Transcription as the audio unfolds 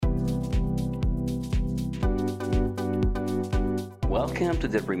Welcome to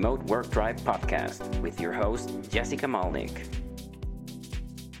the Remote Work Drive podcast with your host, Jessica Malnick.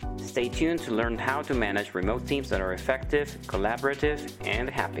 Stay tuned to learn how to manage remote teams that are effective, collaborative, and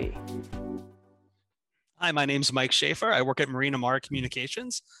happy. Hi, my name is Mike Schaffer. I work at Marina Mara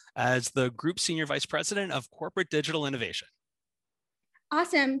Communications as the Group Senior Vice President of Corporate Digital Innovation.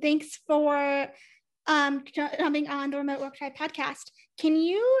 Awesome. Thanks for coming on the Remote Work Drive podcast. Can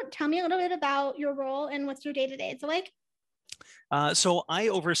you tell me a little bit about your role and what's your day-to-day like? So I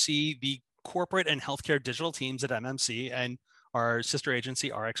oversee the corporate and healthcare digital teams at MMC and our sister agency,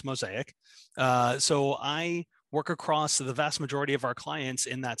 RX Mosaic. So I work across the vast majority of our clients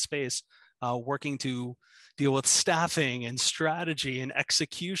in that space, working to deal with staffing and strategy and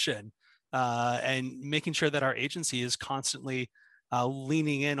execution, and making sure that our agency is constantly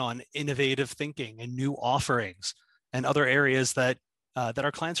leaning in on innovative thinking and new offerings and other areas that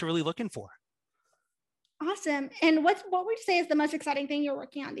our clients are really looking for. Awesome. And what would you say is the most exciting thing you're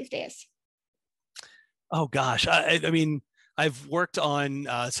working on these days? Oh gosh, I mean, I've worked on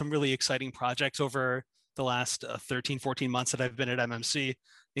some really exciting projects over the last 13, 14 months that I've been at MMC,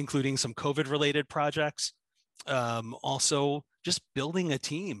 including some COVID-related projects. Also, just building a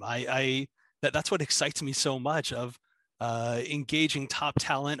team. That's what excites me so much of engaging top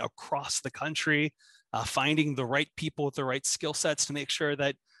talent across the country, finding the right people with the right skill sets to make sure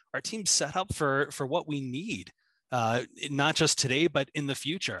that our team's set up for what we need, not just today, but in the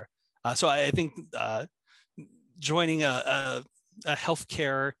future. So I think joining a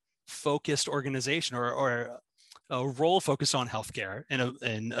healthcare focused organization or a role focused on healthcare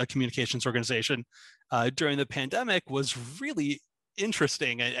in a communications organization during the pandemic was really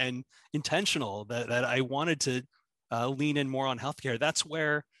interesting and intentional, that I wanted to lean in more on healthcare. That's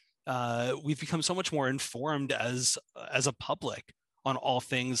where we've become so much more informed as a public on all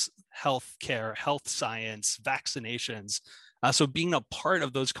things healthcare, health science, vaccinations. So being a part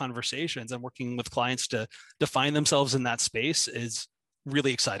of those conversations and working with clients to define themselves in that space is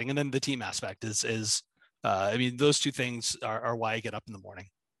really exciting. And then the team aspect is I mean, those two things are why I get up in the morning.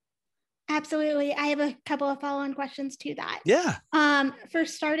 Absolutely. I have a couple of follow-on questions to that. Yeah. For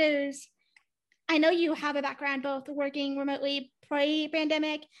starters, I know you have a background both working remotely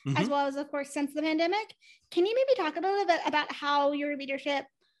pre-pandemic, as well as, of course, since the pandemic. Can you maybe talk a little bit about how your leadership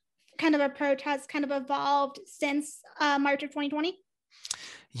kind of approach has kind of evolved since March of 2020?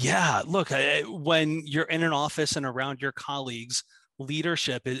 Yeah, look, when you're in an office and around your colleagues,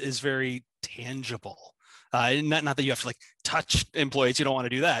 leadership is very tangible. Not that you have to like touch employees, you don't want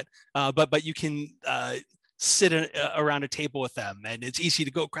to do that, but you can sit around a table with them, and it's easy to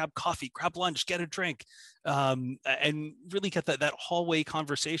go grab coffee, grab lunch, get a drink, and really get that hallway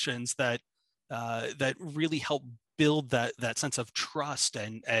conversations that really help build that sense of trust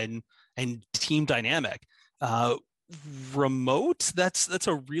and team dynamic. Remote, that's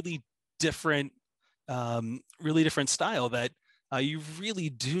a really different style that you really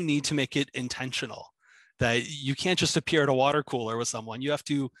do need to make it intentional. That you can't just appear at a water cooler with someone. You have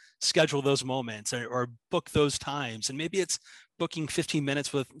to schedule those moments or book those times. And maybe it's booking 15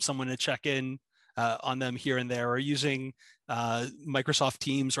 minutes with someone to check in on them here and there, or using Microsoft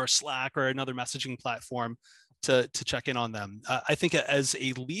Teams or Slack or another messaging platform to check in on them. I think as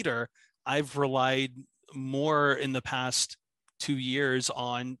a leader, I've relied more in the past 2 years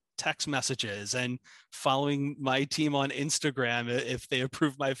on text messages and following my team on Instagram if they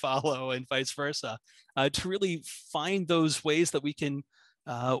approve my follow, and vice versa, to really find those ways that we can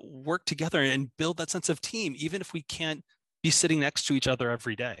work together and build that sense of team, even if we can't be sitting next to each other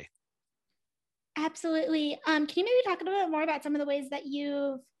every day. Absolutely. Can you maybe talk a little bit more about some of the ways that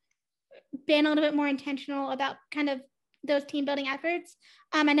you've been a little bit more intentional about kind of those team building efforts?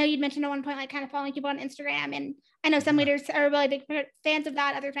 I know you'd mentioned at one point, like kind of following people on Instagram, and I know some leaders are really big fans of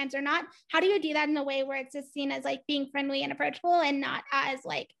that, other fans are not. How do you do that in a way where it's just seen as like being friendly and approachable and not as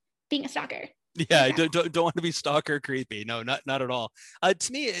like being a stalker? Yeah, I don't want to be stalker creepy. No, not at all.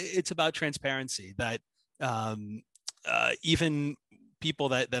 To me, it's about transparency, that even people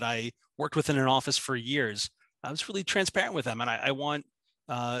that I worked with in an office for years, I was really transparent with them. And I want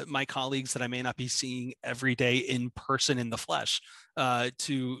my colleagues that I may not be seeing every day in person in the flesh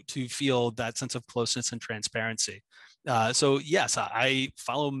to feel that sense of closeness and transparency. So yes, I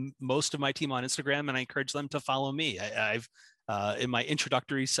follow most of my team on Instagram, and I encourage them to follow me. I've in my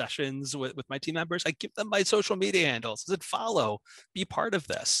introductory sessions with my team members, I give them my social media handles. I said, follow, be part of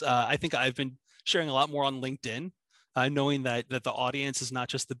this. I think I've been sharing a lot more on LinkedIn, knowing that the audience is not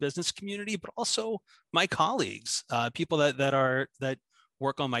just the business community, but also my colleagues, people that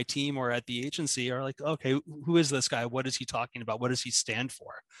work on my team or at the agency are like, okay, who is this guy? What is he talking about? What does he stand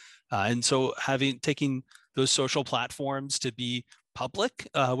for? And so taking those social platforms to be public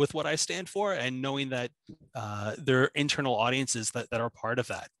with what I stand for, and knowing that there are internal audiences that are part of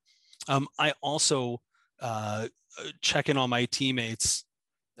that. I also check in on my teammates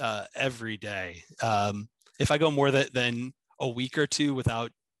every day. If I go more than a week or two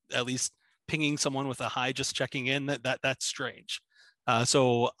without at least pinging someone with a hi, just checking in, that's strange.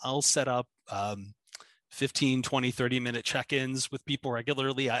 So I'll set up 15, 20, 30-minute check-ins with people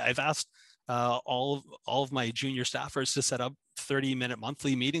regularly. I've asked all of my junior staffers to set up 30-minute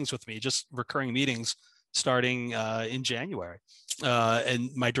monthly meetings with me, just recurring meetings starting in January. And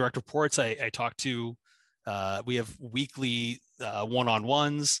my direct reports, I talk to, we have weekly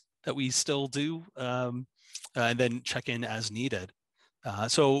one-on-ones that we still do, and then check in as needed.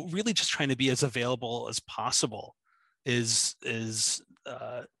 So really just trying to be as available as possible is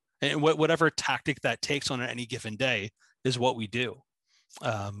and whatever tactic that takes on any given day is what we do.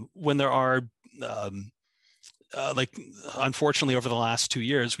 When there are, like, unfortunately, over the last 2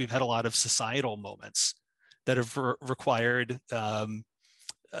 years, we've had a lot of societal moments that have required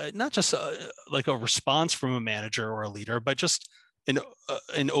not just like a response from a manager or a leader, but just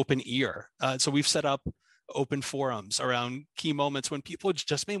an open ear. So we've set up open forums around key moments when people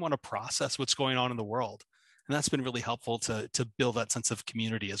just may want to process what's going on in the world. And that's been really helpful to build that sense of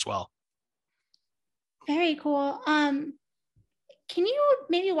community as well. Very cool. Can you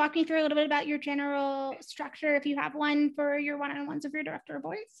maybe walk me through a little bit about your general structure, if you have one, for your one-on-ones of your direct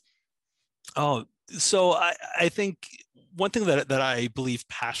reports? Oh, so I think one thing that I believe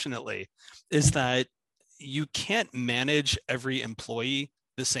passionately is that you can't manage every employee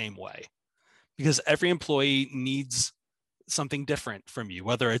the same way, because every employee needs something different from you,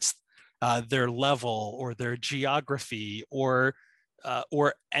 whether it's their level or their geography or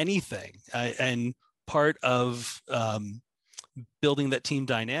anything. And part of building that team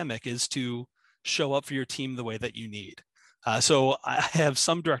dynamic is to show up for your team the way that you need. So I have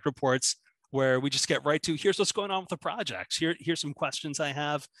some direct reports where we just get right to, here's what's going on with the projects. Here's some questions I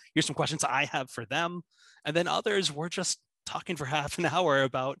have. Here's some questions I have for them. And then others, we're just talking for half an hour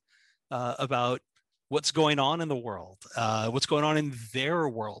about what's going on in the world, what's going on in their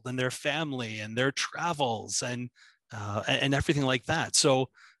world and their family and their travels and everything like that. So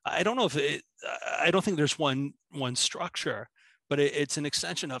I don't know if I don't think there's one structure, but it's an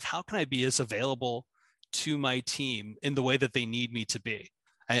extension of how can I be as available to my team in the way that they need me to be.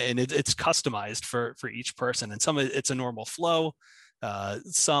 And it's customized for each person. And some it's a normal flow.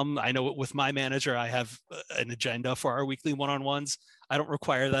 Some, I know with my manager, I have an agenda for our weekly one-on-ones. I don't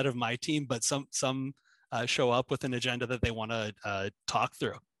require that of my team, but some show up with an agenda that they want to talk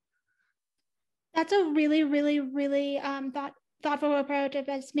through. That's a really, really, really thoughtful approach of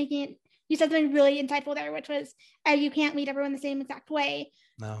us making it. You said something really insightful there, which was you can't lead everyone the same exact way.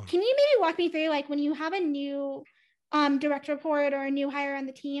 No. Can you maybe walk me through, like, when you have a new direct report or a new hire on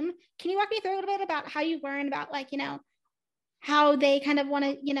the team, can you walk me through a little bit about how you learn about, like, how they kind of want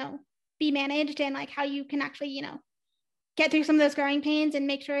to, be managed, and like how you can actually, get through some of those growing pains and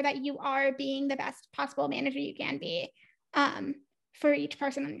make sure that you are being the best possible manager you can be for each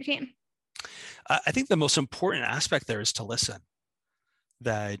person on your team? I think the most important aspect there is to listen.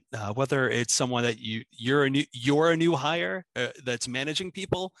 That whether it's someone that you're a new hire that's managing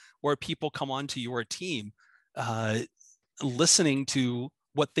people, or people come onto your team, listening to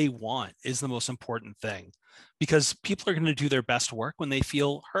what they want is the most important thing, because people are going to do their best work when they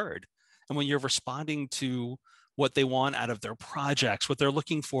feel heard. And when you're responding to what they want out of their projects, what they're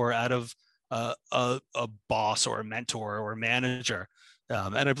looking for out of a boss or a mentor or a manager.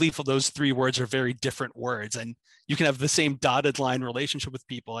 And I believe those three words are very different words, and you can have the same dotted line relationship with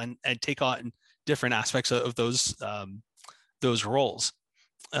people and take on different aspects of those roles.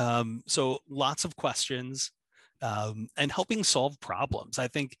 So lots of questions and helping solve problems. I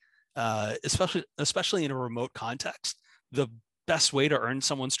think, especially in a remote context, the best way to earn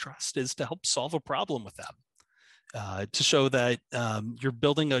someone's trust is to help solve a problem with them, to show that you're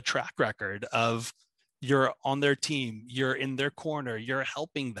building a track record of you're on their team, you're in their corner, you're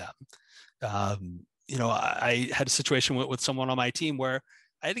helping them. I had a situation with someone on my team where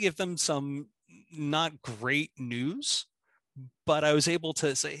I had to give them some not great news, but I was able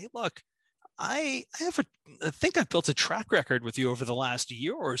to say, hey, look, I think I've built a track record with you over the last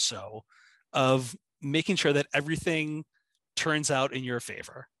year or so of making sure that everything turns out in your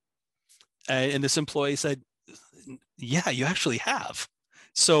favor. And this employee said, yeah, you actually have.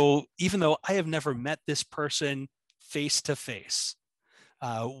 So even though I have never met this person face to face,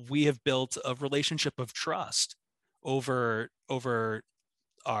 we have built a relationship of trust over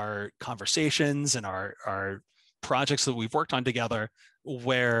our conversations and our projects that we've worked on together,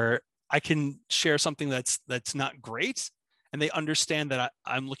 where I can share something that's not great, and they understand that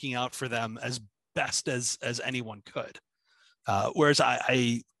I'm looking out for them as best as anyone could. Whereas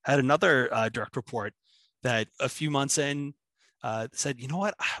I had another direct report that a few months in said, you know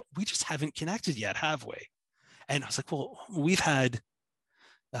what, we just haven't connected yet, have we? And I was like, well, we've had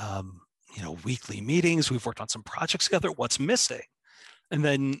weekly meetings, we've worked on some projects together, what's missing? And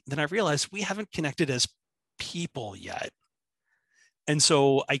then I realized we haven't connected as people yet. And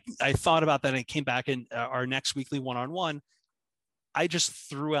so I thought about that, and it came back in our next weekly one-on-one. I just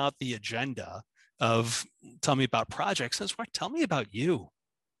threw out the agenda of tell me about projects. And it's like, tell me about you.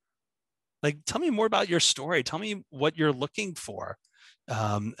 Like, tell me more about your story. Tell me what you're looking for.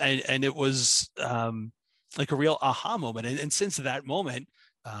 And it was like a real aha moment. And since that moment,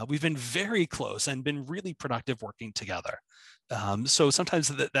 we've been very close and been really productive working together. So sometimes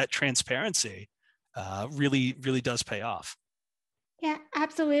that transparency really, really does pay off. Yeah,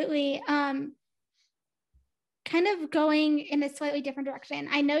 absolutely. Kind of going in a slightly different direction.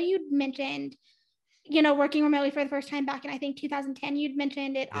 I know you'd mentioned, working remotely for the first time back in, I think, 2010, you'd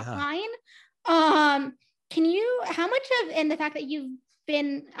mentioned it offline. How much in the fact that you've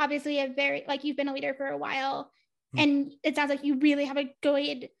been obviously you've been a leader for a while, and it sounds like you really have a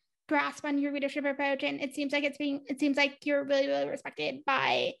good grasp on your leadership approach, and it seems like you're really, really respected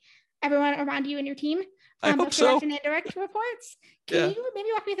by everyone around you and your team. I hope so. And indirect reports. Can you maybe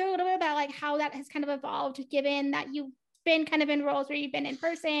walk me through a little bit about how that has kind of evolved, given that you've been kind of in roles where you've been in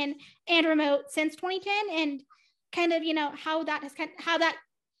person and remote since 2010, and kind of how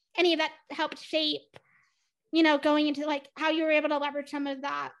any of that helped shape going into how you were able to leverage some of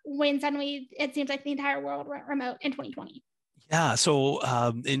that when suddenly it seems like the entire world went remote in 2020. Yeah. So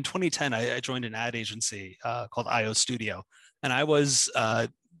in 2010, I joined an ad agency called IO Studio, and I was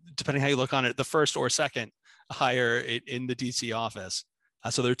depending how you look on it, the first or second hire in the DC office.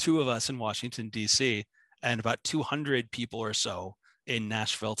 So there are two of us in Washington, DC, and about 200 people or so in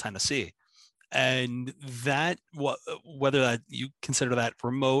Nashville, Tennessee. And that, whether that you consider that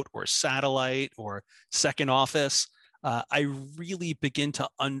remote or satellite or second office, I really begin to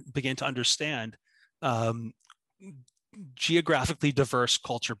understand geographically diverse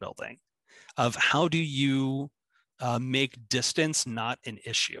culture building of how do you make distance not an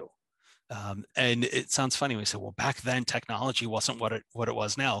issue. And it sounds funny when we say, well, back then technology wasn't what it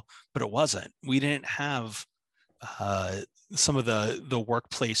was now, but it wasn't. We didn't have some of the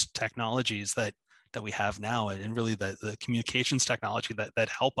workplace technologies that we have now, and really the communications technology that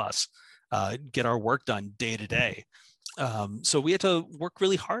help us get our work done day to day. So we had to work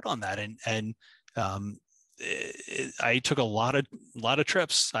really hard on that, and I took a lot of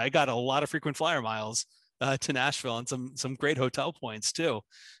trips. I got a lot of frequent flyer miles to Nashville, and some great hotel points too,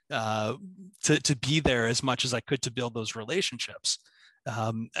 to be there as much as I could to build those relationships.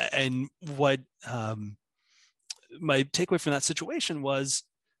 And what my takeaway from that situation was,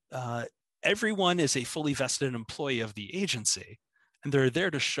 everyone is a fully vested employee of the agency, and they're there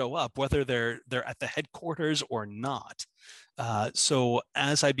to show up, whether they're at the headquarters or not. So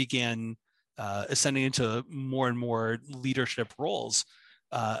as I began ascending into more and more leadership roles,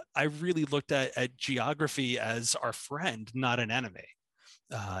 I really looked at geography as our friend, not an enemy.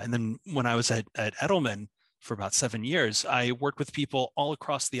 And then when I was at Edelman for about 7 years, I worked with people all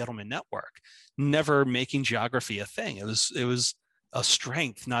across the Edelman network, never making geography a thing. It was a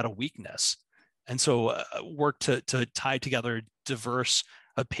strength, not a weakness. And so worked to tie together diverse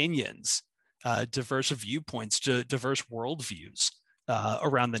opinions, diverse viewpoints, diverse worldviews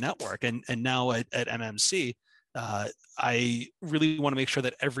around the network. And now at MMC, I really want to make sure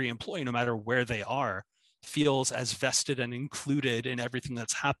that every employee, no matter where they are, feels as vested and included in everything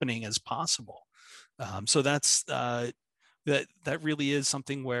that's happening as possible. So that's that really is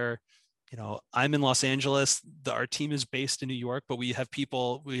something where, I'm in Los Angeles, our team is based in New York, but we have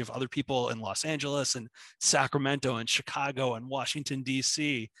other people in Los Angeles and Sacramento and Chicago and Washington,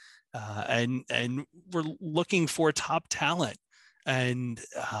 DC, and we're looking for top talent. And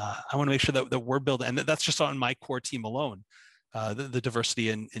I want to make sure that we're building, and that's just on my core team alone, the diversity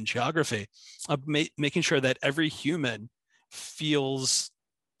in geography, making sure that every human feels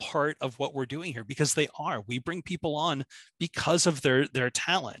part of what we're doing here, because they are. We bring people on because of their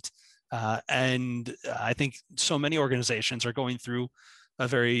talent. And I think so many organizations are going through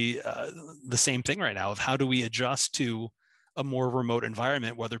the same thing right now of how do we adjust to a more remote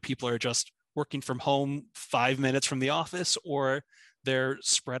environment, whether people are just working from home 5 minutes from the office or they're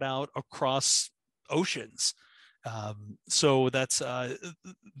spread out across oceans. So that's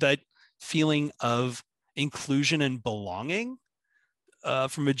that feeling of inclusion and belonging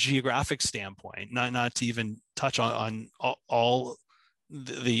from a geographic standpoint, not to even touch on all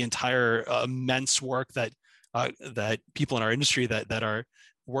the entire immense work that that people in our industry that are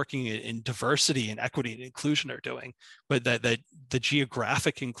working in diversity and equity and inclusion are doing, but that the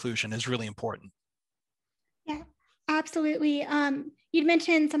geographic inclusion is really important. Yeah, absolutely. You'd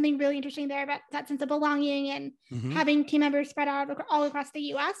mentioned something really interesting there about that sense of belonging and having team members spread out all across the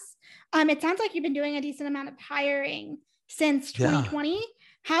U.S. It sounds like you've been doing a decent amount of hiring since 2020. Yeah.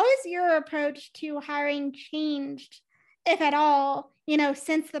 How has your approach to hiring changed, if at all,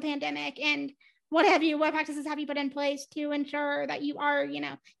 since the pandemic? And what practices have you put in place to ensure that you are,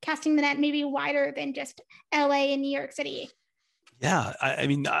 casting the net maybe wider than just LA and New York City? Yeah, I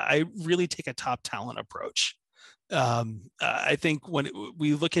mean, I really take a top talent approach. I think when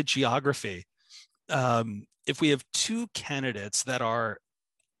we look at geography, if we have two candidates that are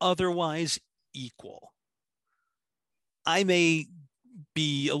otherwise equal, I may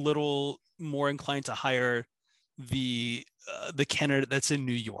be a little more inclined to hire the candidate that's in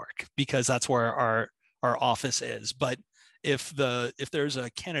New York because that's where our office is. But if there's a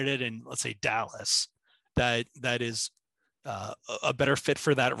candidate in, let's say, Dallas that is a better fit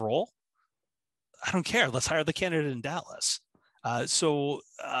for that role, I don't care. Let's hire the candidate in Dallas. So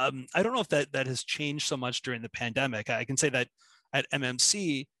I don't know if that has changed so much during the pandemic. I can say that at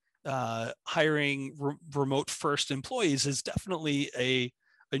MMC, hiring remote first employees is definitely a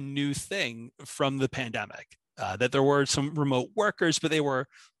new thing from the pandemic. That there were some remote workers, but they were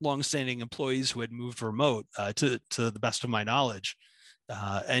longstanding employees who had moved remote, to the best of my knowledge.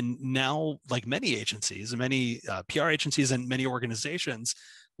 And now, like many agencies, many PR agencies, and many organizations,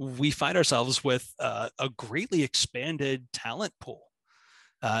 we find ourselves with a greatly expanded talent pool.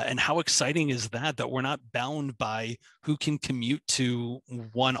 And how exciting is that we're not bound by who can commute to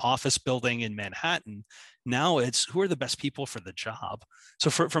one office building in Manhattan. Now it's who are the best people for the job. So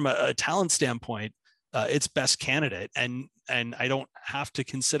from a talent standpoint, it's best candidate. And I don't have to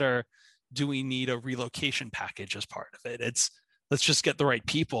consider, do we need a relocation package as part of it? It's let's just get the right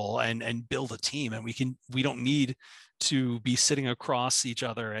people and build a team. And we don't need to be sitting across each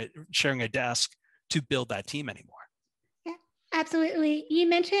other, sharing a desk to build that team anymore. Yeah, absolutely. You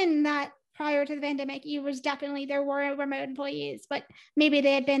mentioned that prior to the pandemic, there were remote employees, but maybe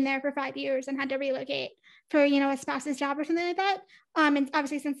they had been there for 5 years and had to relocate for, a spouse's job or something like that. And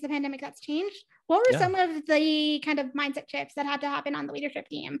obviously since the pandemic, that's changed. What were some of the kind of mindset shifts that had to happen on the leadership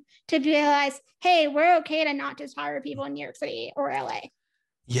team to realize, hey, we're okay to not just hire people in New York City or LA?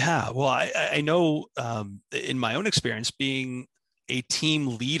 Yeah, well, I know in my own experience, being a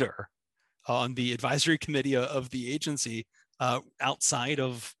team leader on the advisory committee of the agency outside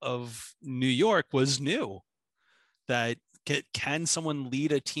of New York was new. That can someone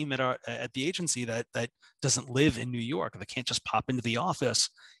lead a team at the agency that doesn't live in New York, that can't just pop into the office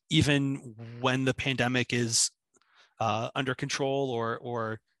even when the pandemic is under control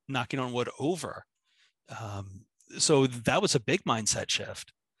or knocking on wood over. So that was a big mindset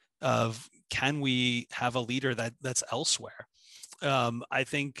shift of, can we have a leader that's elsewhere? I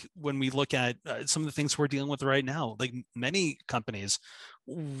think when we look at some of the things we're dealing with right now, like many companies,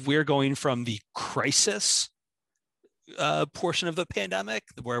 we're going from the crisis portion of the pandemic,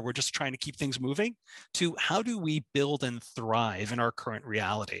 where we're just trying to keep things moving, to how do we build and thrive in our current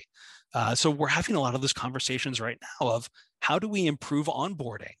reality. So we're having a lot of those conversations right now of how do we improve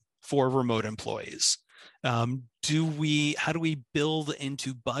onboarding for remote employees? How do we build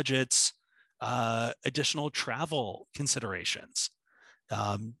into budgets additional travel considerations,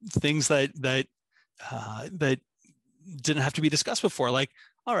 things that didn't have to be discussed before, like,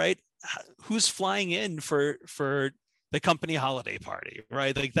 all right, who's flying in for the company holiday party,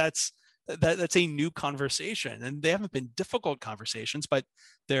 right? Like that's a new conversation, and they haven't been difficult conversations, but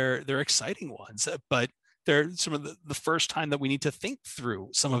they're exciting ones. But they're some of the first time that we need to think through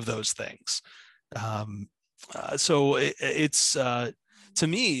some of those things. So it's to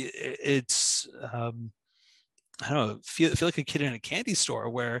me, it's I don't know, feel like a kid in a candy store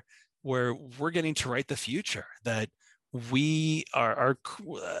where we're getting to write the future. That we are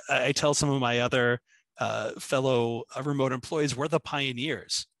I tell some of my other fellow remote employees, we're the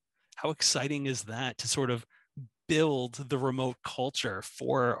pioneers. How exciting is that to sort of build the remote culture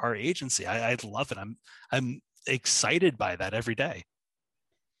for our agency? I love it. I'm excited by that every day.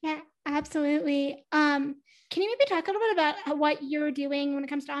 Yeah, absolutely. Can you maybe talk a little bit about what you're doing when it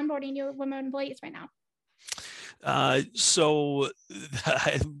comes to onboarding your remote employees right now? So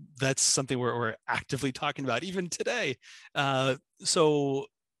that's something we're actively talking about even today. So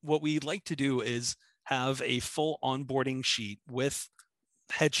what we like to do is have a full onboarding sheet with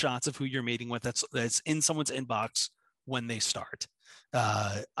headshots of who you're meeting with that's in someone's inbox when they start.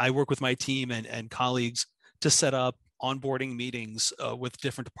 I work with my team and colleagues to set up onboarding meetings with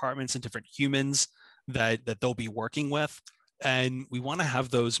different departments and different humans that they'll be working with. And we want to have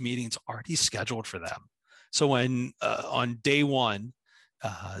those meetings already scheduled for them. So when on day one,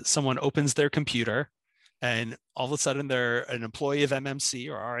 someone opens their computer and all of a sudden they're an employee of MMC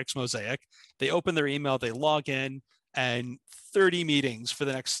or RX Mosaic, they open their email, they log in, and 30 meetings for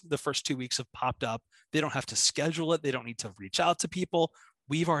the first 2 weeks have popped up. They don't have to schedule it. They don't need to reach out to people.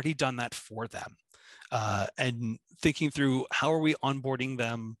 We've already done that for them. And thinking through how are we onboarding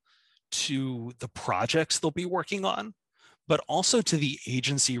them to the projects they'll be working on, but also to the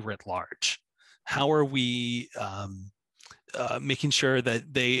agency writ large. How are we making sure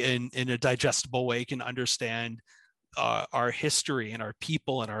that they, in a digestible way, can understand our history and our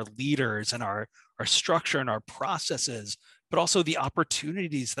people and our leaders and our structure and our processes, but also the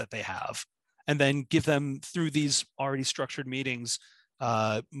opportunities that they have, and then give them through these already structured meetings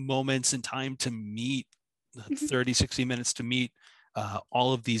moments in time to meet 30, 60 minutes to meet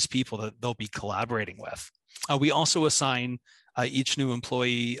all of these people that they'll be collaborating with. We also assign each new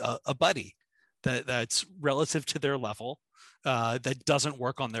employee a buddy that's relative to their level, that doesn't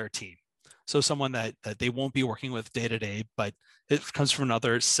work on their team. So someone that they won't be working with day to day, but it comes from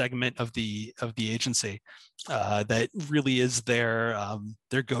another segment of the agency that really is their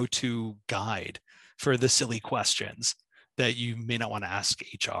go-to guide for the silly questions that you may not want to ask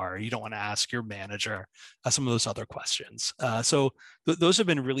HR, you don't want to ask your manager, some of those other questions. So those have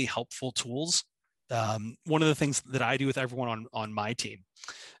been really helpful tools. One of the things that I do with everyone on my team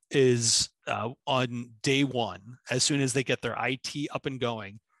is on day one, as soon as they get their IT up and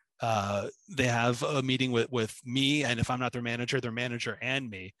going, they have a meeting with me, and if I'm not their manager and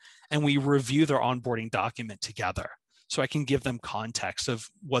me, and we review their onboarding document together. So I can give them context of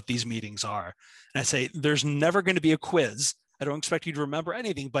what these meetings are. And I say, there's never going to be a quiz. I don't expect you to remember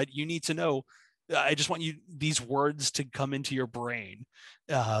anything, but you need to know, I just want these words to come into your brain,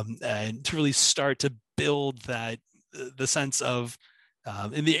 and to really start to build the sense of,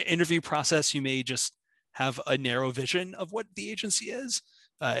 in the interview process, you may just have a narrow vision of what the agency is.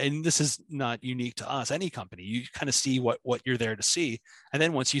 And this is not unique to us, any company. You kind of see what you're there to see. And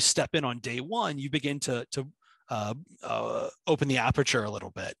then once you step in on day one, you begin to open the aperture a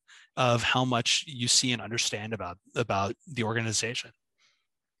little bit of how much you see and understand about the organization.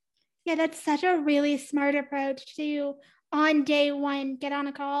 Yeah, that's such a really smart approach to, on day one, get on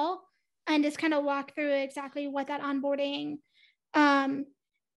a call and just kind of walk through exactly what that onboarding plan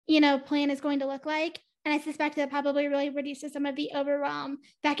is going to look like. And I suspect that probably really reduces some of the overwhelm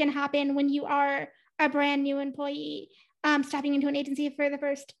that can happen when you are a brand new employee stepping into an agency for the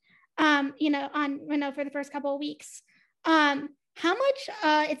first for the first couple of weeks. How much,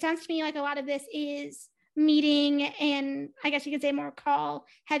 it sounds to me like a lot of this is meeting and I guess you could say more call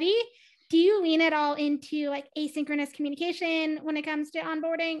heavy. Do you lean it all into like asynchronous communication when it comes to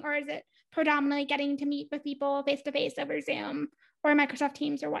onboarding, or is it predominantly getting to meet with people face to face over Zoom or Microsoft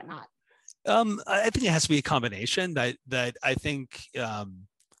Teams or whatnot? I think it has to be a combination. That I think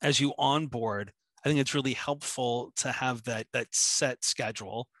as you onboard, I think it's really helpful to have that set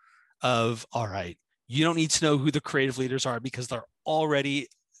schedule of, all right, you don't need to know who the creative leaders are because they're already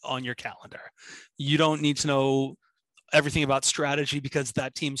on your calendar. You don't need to know everything about strategy because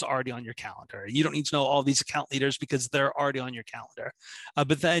that team's already on your calendar. You don't need to know all these account leaders because they're already on your calendar.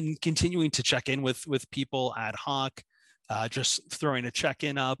 But then continuing to check in with people ad hoc, just throwing a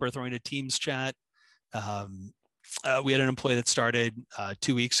check-in up or throwing a Teams chat. We had an employee that started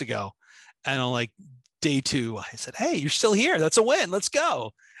 2 weeks ago, and on like day 2, I said, "Hey, you're still here. That's a win. Let's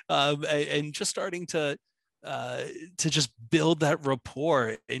go." And just starting to just build that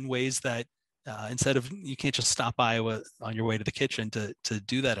rapport in ways that instead of, you can't just stop by on your way to the kitchen to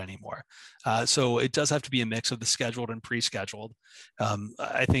do that anymore. So it does have to be a mix of the scheduled and pre-scheduled.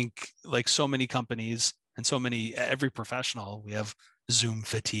 I think like so many companies and every professional, we have Zoom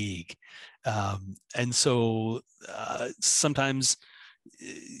fatigue. And so sometimes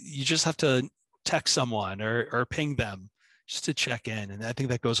you just have to text someone or ping them just to check in. And I think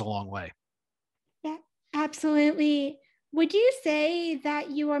that goes a long way. Yeah, absolutely. Would you say that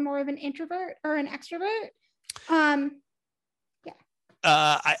you are more of an introvert or an extrovert? Yeah.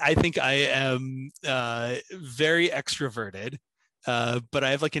 I think I am very extroverted, but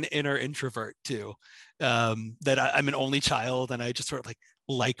I have like an inner introvert too. That I'm an only child, and I just sort of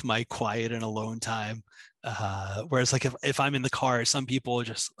like my quiet and alone time. Whereas like if I'm in the car, some people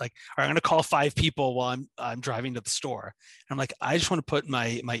just like, I'm going to call 5 people while I'm driving to the store. And I'm like, I just want to put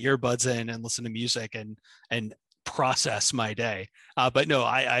my earbuds in and listen to music and process my day. But no,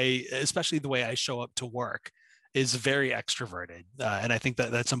 I especially the way I show up to work is very extroverted. And I think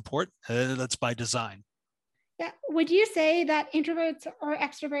that's important. That's by design. Yeah. Would you say that introverts or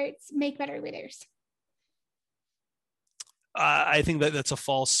extroverts make better leaders? I think that that's a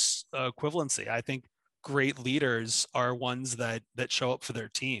false equivalency. I think great leaders are ones that show up for their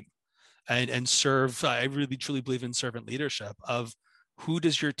team and serve. I really truly believe in servant leadership of who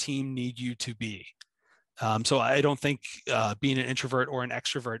does your team need you to be. So I don't think being an introvert or an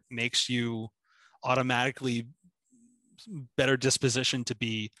extrovert makes you automatically better disposition to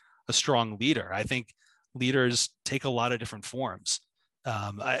be a strong leader. I think leaders take a lot of different forms.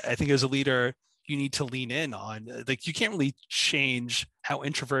 I think as a leader, you need to lean in on, like, you can't really change how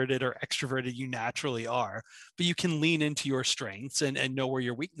introverted or extroverted you naturally are, but you can lean into your strengths and know where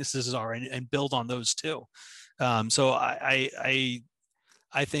your weaknesses are and build on those too. So I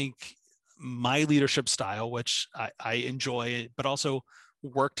think my leadership style, which I enjoy, but also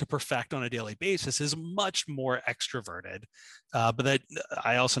work to perfect on a daily basis, is much more extroverted. But that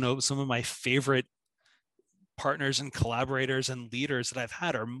I also know some of my favorite partners and collaborators and leaders that I've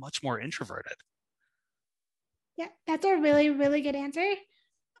had are much more introverted. Yeah, that's a really, really good answer.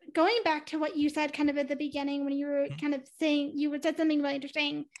 Going back to what you said kind of at the beginning when you were kind of saying, you said something really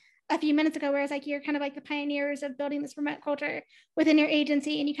interesting a few minutes ago, where it's like you're kind of like the pioneers of building this remote culture within your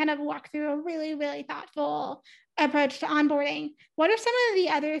agency, and you kind of walk through a really, really thoughtful approach to onboarding. What are some of the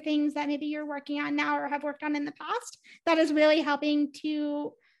other things that maybe you're working on now or have worked on in the past that is really helping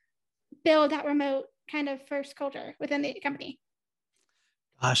to build that remote kind of first culture within the company?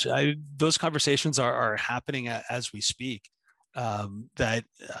 Gosh, those conversations are happening as we speak. That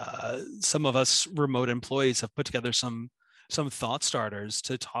some of us remote employees have put together some thought starters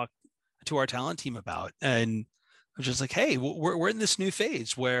to talk to our talent team about, and I'm just like, hey, we're in this new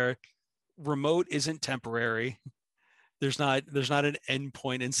phase where remote isn't temporary. There's not an end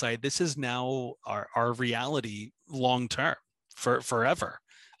point in sight. This is now our reality long term, for forever,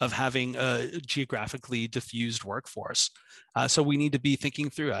 of having a geographically diffused workforce. So we need to be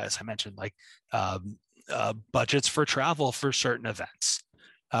thinking through, as I mentioned, like budgets for travel for certain events.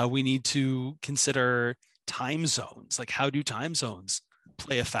 We need to consider time zones. Like, how do time zones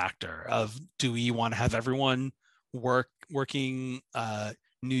play a factor of, do we want to have everyone working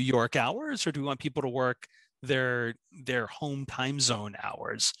New York hours, or do we want people to work their home time zone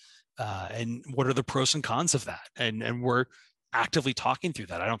hours? And what are the pros and cons of that? And we're actively talking through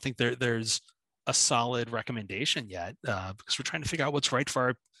that. I don't think there's a solid recommendation yet, because we're trying to figure out what's right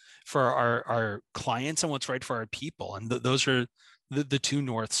for our clients and what's right for our people. And those are the two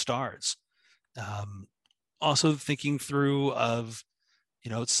North Stars. Also thinking through of,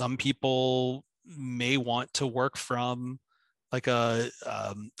 some people may want to work from like a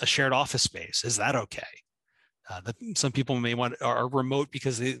shared office space. Is that okay? Some people may are remote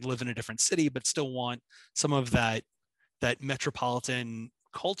because they live in a different city, but still want some of that metropolitan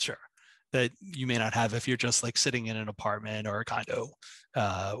culture that you may not have if you're just like sitting in an apartment or a condo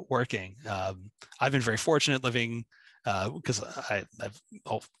working. I've been very fortunate living because I have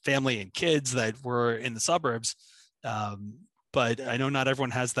a family and kids that were in the suburbs, but I know not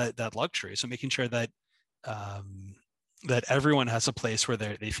everyone has that luxury. So making sure that that everyone has a place where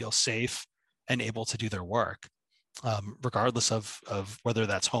they feel safe and able to do their work, regardless of whether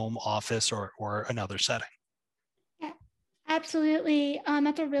that's home, office, or another setting. Yeah, absolutely.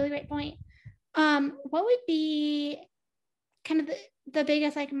 That's a really great point. What would be kind of the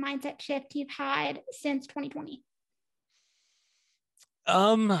biggest like mindset shift you've had since 2020?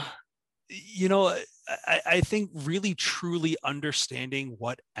 I think really truly understanding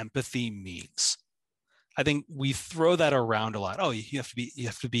what empathy means. I think we throw that around a lot. Oh, you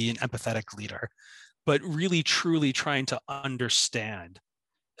have to be an empathetic leader, but really truly trying to understand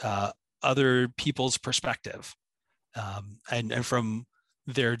other people's perspective, and from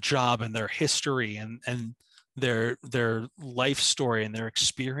their job and their history and their life story and their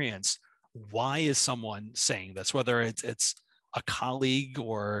experience. Why is someone saying this? Whether it's a colleague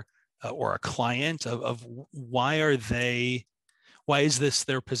or a client, of why is this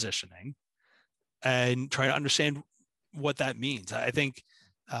their positioning, and try to understand what that means. I think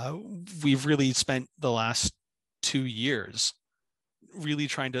we've really spent the last 2 years really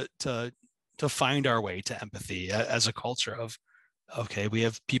trying to find our way to empathy as a culture of, okay, we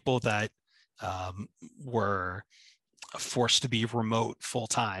have people that were forced to be remote full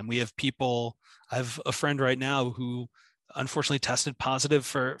time. We have people, I have a friend right now who unfortunately tested positive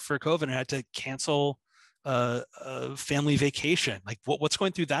for COVID and had to cancel a family vacation. Like, what's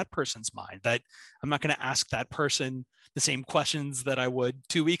going through that person's mind? That I'm not going to ask that person the same questions that I would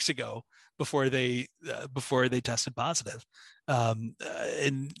 2 weeks ago before they tested positive.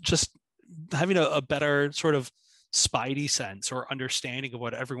 And just having a better sort of spidey sense or understanding of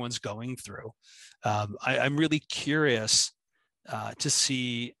what everyone's going through. I'm really curious to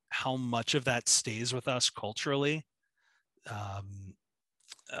see how much of that stays with us culturally.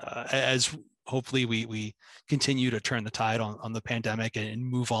 as hopefully we continue to turn the tide on the pandemic and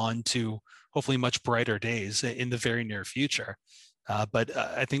move on to hopefully much brighter days in the very near future. But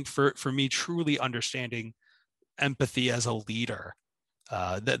I think for me, truly understanding empathy as a leader,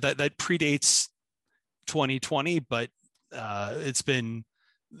 that predates 2020, but it's been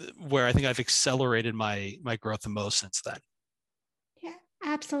where I think I've accelerated my growth the most since then. Yeah,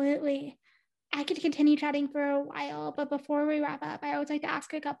 absolutely. I could continue chatting for a while, but before we wrap up, I always like to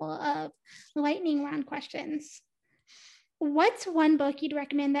ask a couple of lightning round questions. What's one book you'd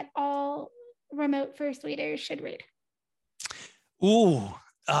recommend that all remote first leaders should read? Ooh,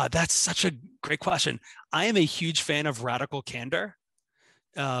 that's such a great question. I am a huge fan of Radical Candor.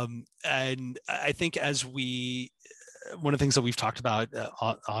 And I think one of the things that we've talked about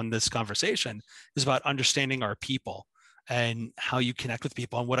on this conversation is about understanding our people and how you connect with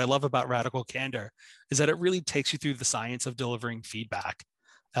people. And what I love about Radical Candor is that it really takes you through the science of delivering feedback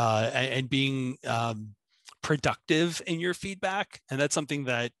and being productive in your feedback. And that's something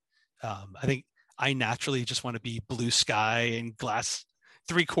that I think I naturally just want to be blue sky and glass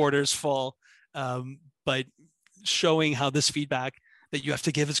 3/4 full. But showing how this feedback that you have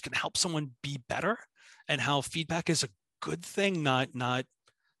to give is going to help someone be better, and how feedback is a good thing, not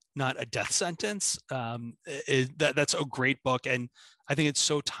a death sentence. That's a great book. And I think it's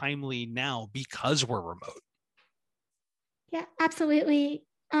so timely now because we're remote. Yeah, absolutely.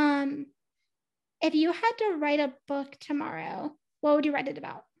 If you had to write a book tomorrow, what would you write it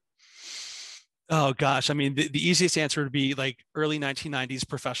about? Oh gosh, I mean, the easiest answer would be like early 1990s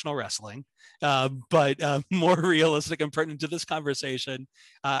professional wrestling, but more realistic and pertinent to this conversation,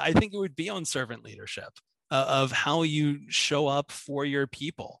 I think it would be on servant leadership, of how you show up for your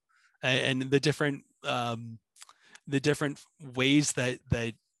people, and the different ways that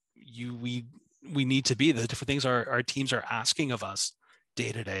we need to be, the different things our teams are asking of us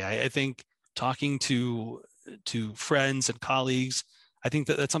day to day. I think talking to friends and colleagues, I think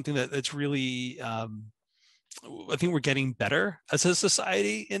that's something that's really, I think we're getting better as a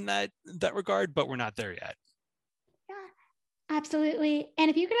society in that regard, but we're not there yet. Yeah, absolutely.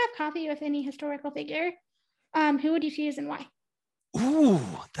 And if you could have coffee with any historical figure, who would you choose and why? Ooh,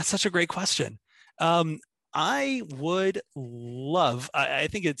 that's such a great question. I would love, I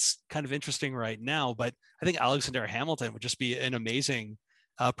think it's kind of interesting right now, but I think Alexander Hamilton would just be an amazing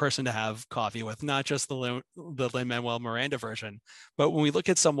person to have coffee with, not just the Lin-Manuel Miranda version, but when we look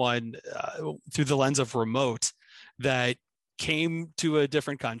at someone through the lens of remote that came to a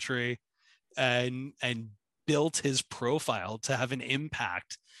different country and built his profile to have an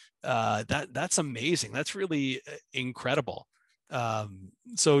impact, that's amazing. That's really incredible.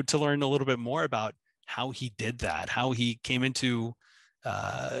 So to learn a little bit more about how he did that, how he came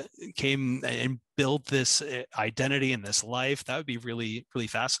and built this identity and this life, that would be really, really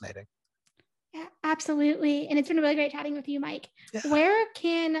fascinating. Yeah, absolutely. And it's been really great chatting with you, Mike. Yeah. Where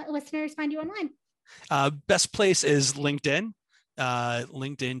can listeners find you online? Best place is LinkedIn,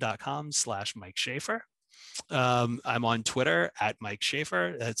 linkedin.com/Mike Schaffer. I'm on Twitter at Mike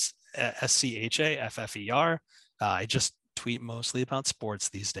Schaffer. That's SCHAFFER. I just tweet mostly about sports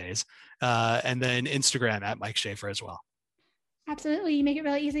these days. And then Instagram at Mike Schaffer as well. Absolutely. You make it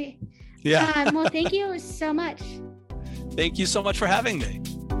really easy. Yeah. Well, thank you so much. Thank you so much for having me.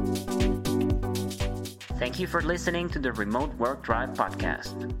 Thank you for listening to the Remote Work Drive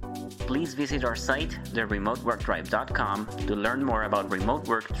podcast. Please visit our site, thereremoteworkdrive.com, to learn more about remote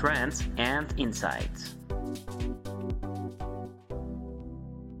work trends and insights.